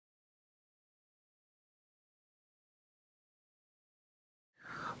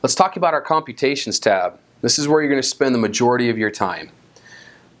Let's talk about our Computations tab. This is where you're going to spend the majority of your time.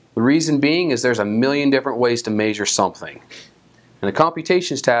 The reason being is there's a million different ways to measure something. And the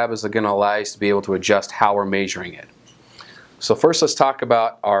Computations tab is going to allow us to be able to adjust how we're measuring it. So first let's talk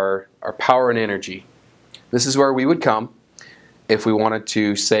about our power and energy. This is where we would come if we wanted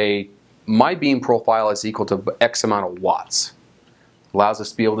to say my beam profile is equal to X amount of watts. Allows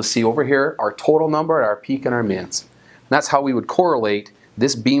us to be able to see over here our total number, our peak, and our mins. And that's how we would correlate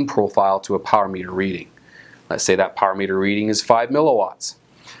this beam profile to a power meter reading. Let's say that power meter reading is 5 milliwatts.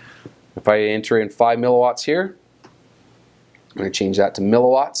 If I enter in 5 milliwatts here, I'm going to change that to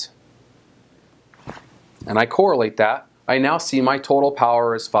milliwatts, and I correlate that. I now see my total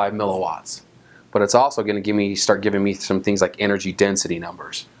power is 5 milliwatts. But it's also going to start giving me some things like energy density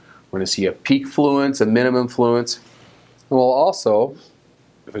numbers. We're going to see a peak fluence, a minimum fluence. And we'll also,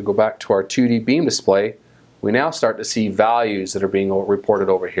 if we go back to our 2D beam display, we now start to see values that are being reported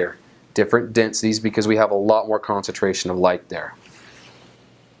over here. Different densities because we have a lot more concentration of light there.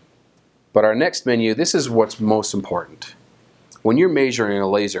 But our next menu, this is what's most important. When you're measuring a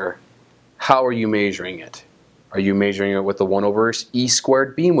laser, how are you measuring it? Are you measuring it with the 1 over E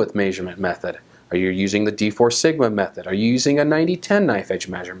squared beam width measurement method? Are you using the D4 sigma method? Are you using a 90-10 knife edge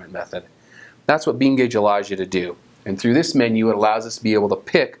measurement method? That's what beam gauge allows you to do. And through this menu, it allows us to be able to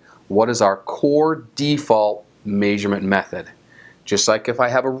pick what is our core default measurement method. Just like if I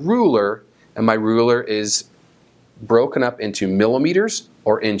have a ruler and my ruler is broken up into millimeters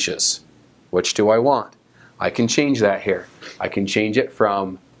or inches. Which do I want? I can change that here. I can change it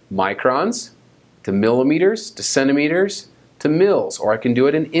from microns to millimeters to centimeters to mils, or I can do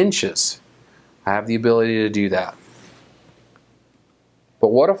it in inches. I have the ability to do that. But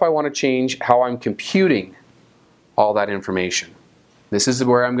what if I want to change how I'm computing all that information? This is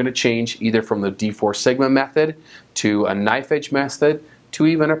where I'm going to change either from the D4 sigma method to a knife edge method to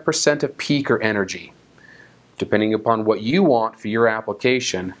even a percent of peak or energy. Depending upon what you want for your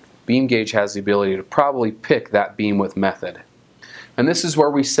application, beam gauge has the ability to probably pick that beam width method. And this is where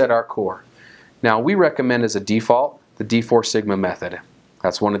we set our core. Now we recommend as a default the D4 sigma method.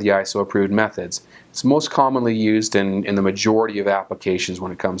 That's one of the ISO approved methods. It's most commonly used in the majority of applications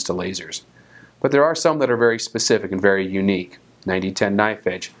when it comes to lasers. But there are some that are very specific and very unique. 90-10 knife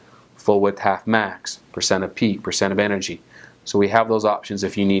edge, full width half max, percent of peak, percent of energy. So we have those options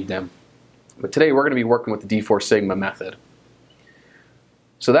if you need them. But today we're going to be working with the D4 sigma method.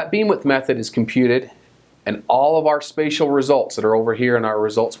 So that beam width method is computed, and all of our spatial results that are over here in our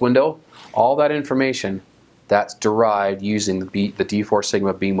results window, all that information, that's derived using the D4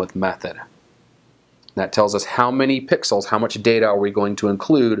 sigma beam width method. That tells us how many pixels, how much data are we going to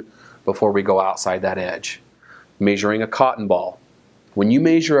include before we go outside that edge. Measuring a cotton ball. When you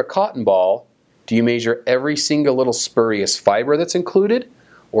measure a cotton ball, do you measure every single little spurious fiber that's included,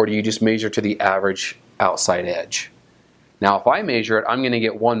 or do you just measure to the average outside edge? Now if I measure it, I'm going to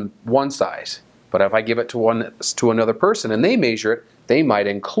get one size. But if I give it to another person and they measure it, they might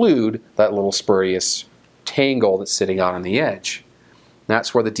include that little spurious tangle that's sitting out on the edge.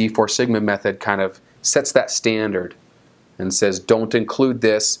 That's where the D4 sigma method kind of sets that standard and says don't include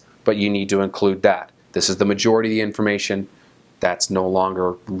this, but you need to include that. This is the majority of the information. That's no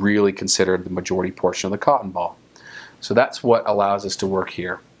longer really considered the majority portion of the cotton ball. So that's what allows us to work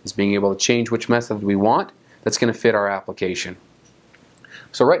here, is being able to change which method we want that's going to fit our application.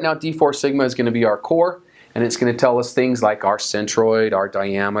 So right now D4 sigma is going to be our core, and it's going to tell us things like our centroid, our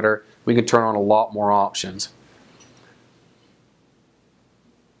diameter. We can turn on a lot more options.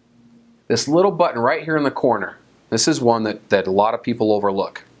 This little button right here in the corner, this is one that a lot of people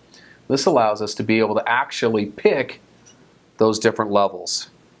overlook. This allows us to be able to actually pick those different levels.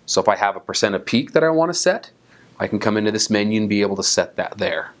 So if I have a percent of peak that I want to set, I can come into this menu and be able to set that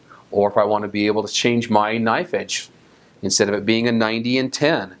there. Or if I want to be able to change my knife edge, instead of it being a 90 and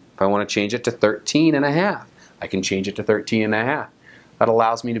 10, if I want to change it to 13.5, I can change it to 13.5. That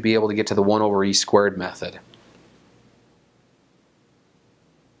allows me to be able to get to the 1 over E squared method.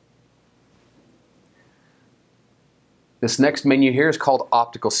 This next menu here is called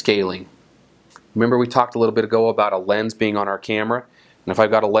optical scaling. Remember we talked a little bit ago about a lens being on our camera, and if I've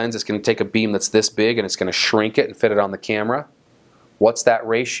got a lens it's going to take a beam that's this big and it's going to shrink it and fit it on the camera. What's that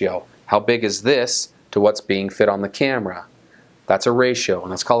ratio? How big is this to what's being fit on the camera? That's a ratio,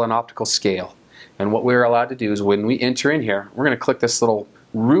 and that's called an optical scale. And what we're allowed to do is when we enter in here, we're going to click this little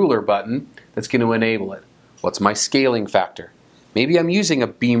ruler button that's going to enable it. What's my scaling factor? Maybe I'm using a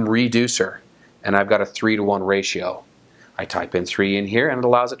beam reducer and I've got a 3:1 ratio. I type in 3 in here and it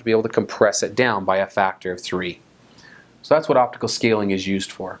allows it to be able to compress it down by a factor of 3. So that's what optical scaling is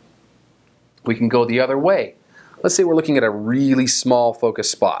used for. We can go the other way. Let's say we're looking at a really small focus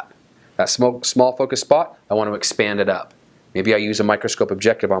spot. That small focus spot, I want to expand it up. Maybe I use a microscope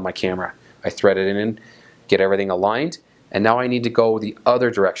objective on my camera. I thread it in, get everything aligned, and now I need to go the other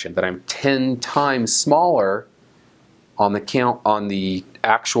direction, that I'm 10 times smaller on the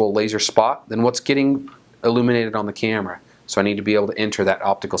actual laser spot than what's getting illuminated on the camera. So I need to be able to enter that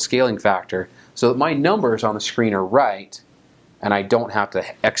optical scaling factor so that my numbers on the screen are right and I don't have to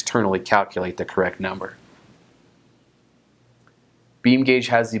externally calculate the correct number. Beam gauge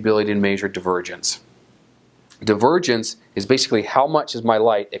has the ability to measure divergence. Divergence is basically how much is my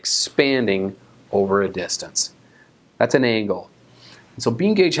light expanding over a distance. That's an angle. And so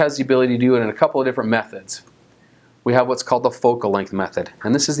beam gauge has the ability to do it in a couple of different methods. We have what's called the focal length method,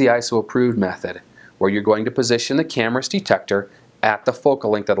 and this is the ISO approved method, where you're going to position the camera's detector at the focal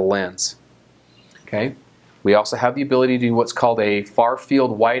length of the lens. Okay? We also have the ability to do what's called a far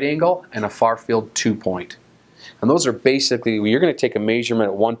field wide angle and a far field 2-point. And those are basically, you're going to take a measurement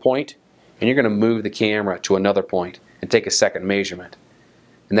at one point and you're going to move the camera to another point and take a second measurement.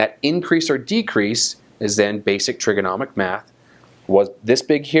 And that increase or decrease is then basic trigonometric math. Was this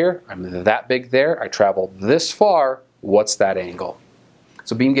big here? I'm that big there. I traveled this far. What's that angle?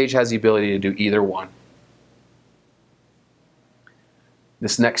 So beam gauge has the ability to do either one.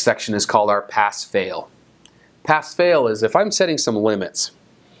 This next section is called our PassFail. PassFail is if I'm setting some limits.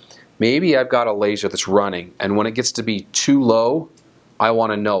 Maybe I've got a laser that's running, and when it gets to be too low, I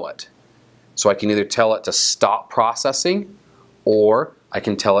want to know it. So I can either tell it to stop processing, or I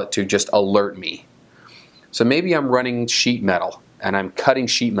can tell it to just alert me. So maybe I'm running sheet metal, and I'm cutting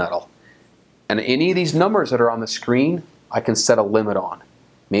sheet metal. And any of these numbers that are on the screen, I can set a limit on.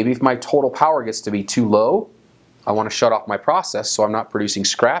 Maybe if my total power gets to be too low, I want to shut off my process so I'm not producing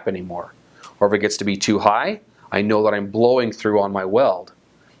scrap anymore. Or if it gets to be too high, I know that I'm blowing through on my weld.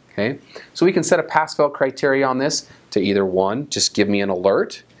 Okay? So we can set a pass-fail criteria on this to either one, just give me an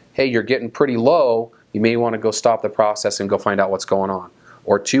alert. Hey, you're getting pretty low. You may want to go stop the process and go find out what's going on.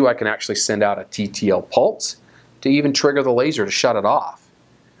 Or two, I can actually send out a TTL pulse to even trigger the laser to shut it off.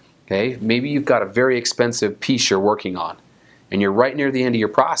 Okay? Maybe you've got a very expensive piece you're working on and you're right near the end of your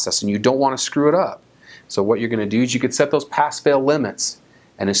process and you don't want to screw it up. So what you're going to do is you could set those pass-fail limits,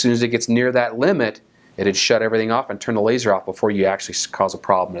 and as soon as it gets near that limit, it'd shut everything off and turn the laser off before you actually cause a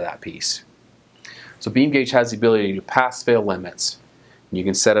problem to that piece. So beam gauge has the ability to pass-fail limits. You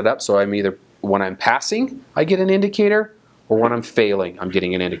can set it up so I'm either, when I'm passing, I get an indicator, or when I'm failing, I'm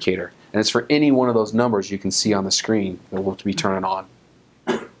getting an indicator. And it's for any one of those numbers you can see on the screen that will be turning on.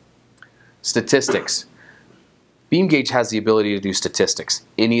 Statistics. Beam gauge has the ability to do statistics.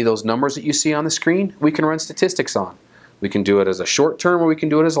 Any of those numbers that you see on the screen, we can run statistics on. We can do it as a short term or we can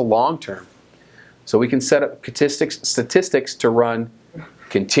do it as a long term. So we can set up statistics to run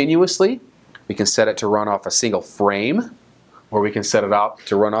continuously. We can set it to run off a single frame, or we can set it up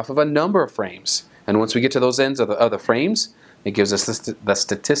to run off of a number of frames. And once we get to those ends of the frames, it gives us the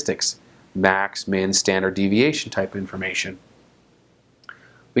statistics, max, min, standard deviation type information.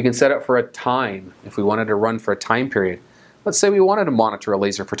 We can set it for a time if we wanted to run for a time period. Let's say we wanted to monitor a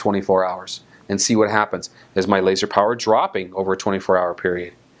laser for 24 hours and see what happens. Is my laser power dropping over a 24-hour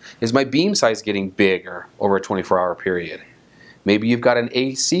period? Is my beam size getting bigger over a 24-hour period? Maybe you've got an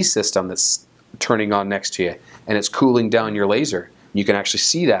AC system that's turning on next to you and it's cooling down your laser. You can actually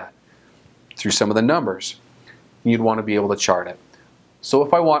see that through some of the numbers. You'd want to be able to chart it. So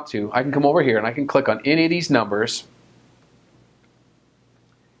if I want to, I can come over here and I can click on any of these numbers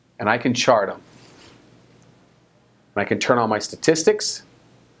and I can chart them. And I can turn on my statistics.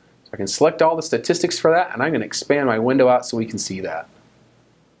 So I can select all the statistics for that, and I'm going to expand my window out so we can see that.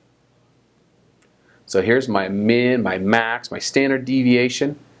 So here's my min, my max, my standard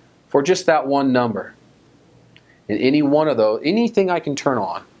deviation for just that one number. And any one of those, anything I can turn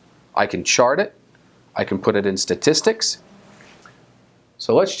on, I can chart it, I can put it in statistics.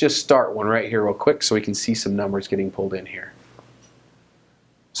 So let's just start one right here real quick so we can see some numbers getting pulled in here.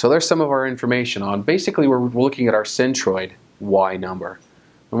 So there's some of our information on. Basically we're looking at our centroid Y number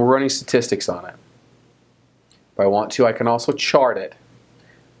and we're running statistics on it. If I want to, I can also chart it.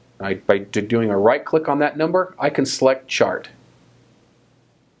 By doing a right click on that number, I can select chart.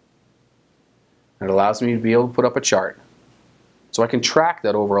 It allows me to be able to put up a chart. So I can track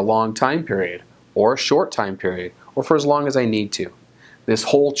that over a long time period or a short time period or for as long as I need to. This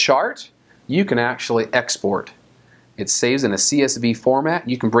whole chart you can actually export. It saves in a CSV format.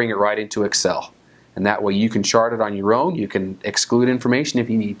 You can bring it right into Excel. And that way you can chart it on your own. You can exclude information if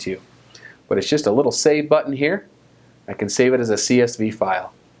you need to. But it's just a little save button here. I can save it as a CSV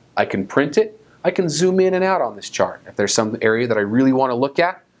file. I can print it. I can zoom in and out on this chart. If there's some area that I really want to look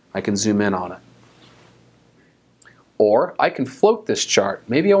at, I can zoom in on it. Or I can float this chart.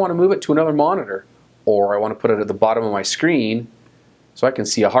 Maybe I want to move it to another monitor, or I want to put it at the bottom of my screen so I can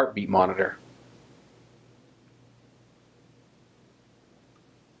see a heartbeat monitor.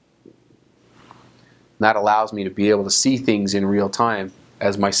 That allows me to be able to see things in real time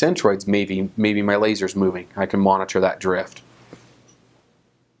as my centroids, maybe my laser's moving. I can monitor that drift.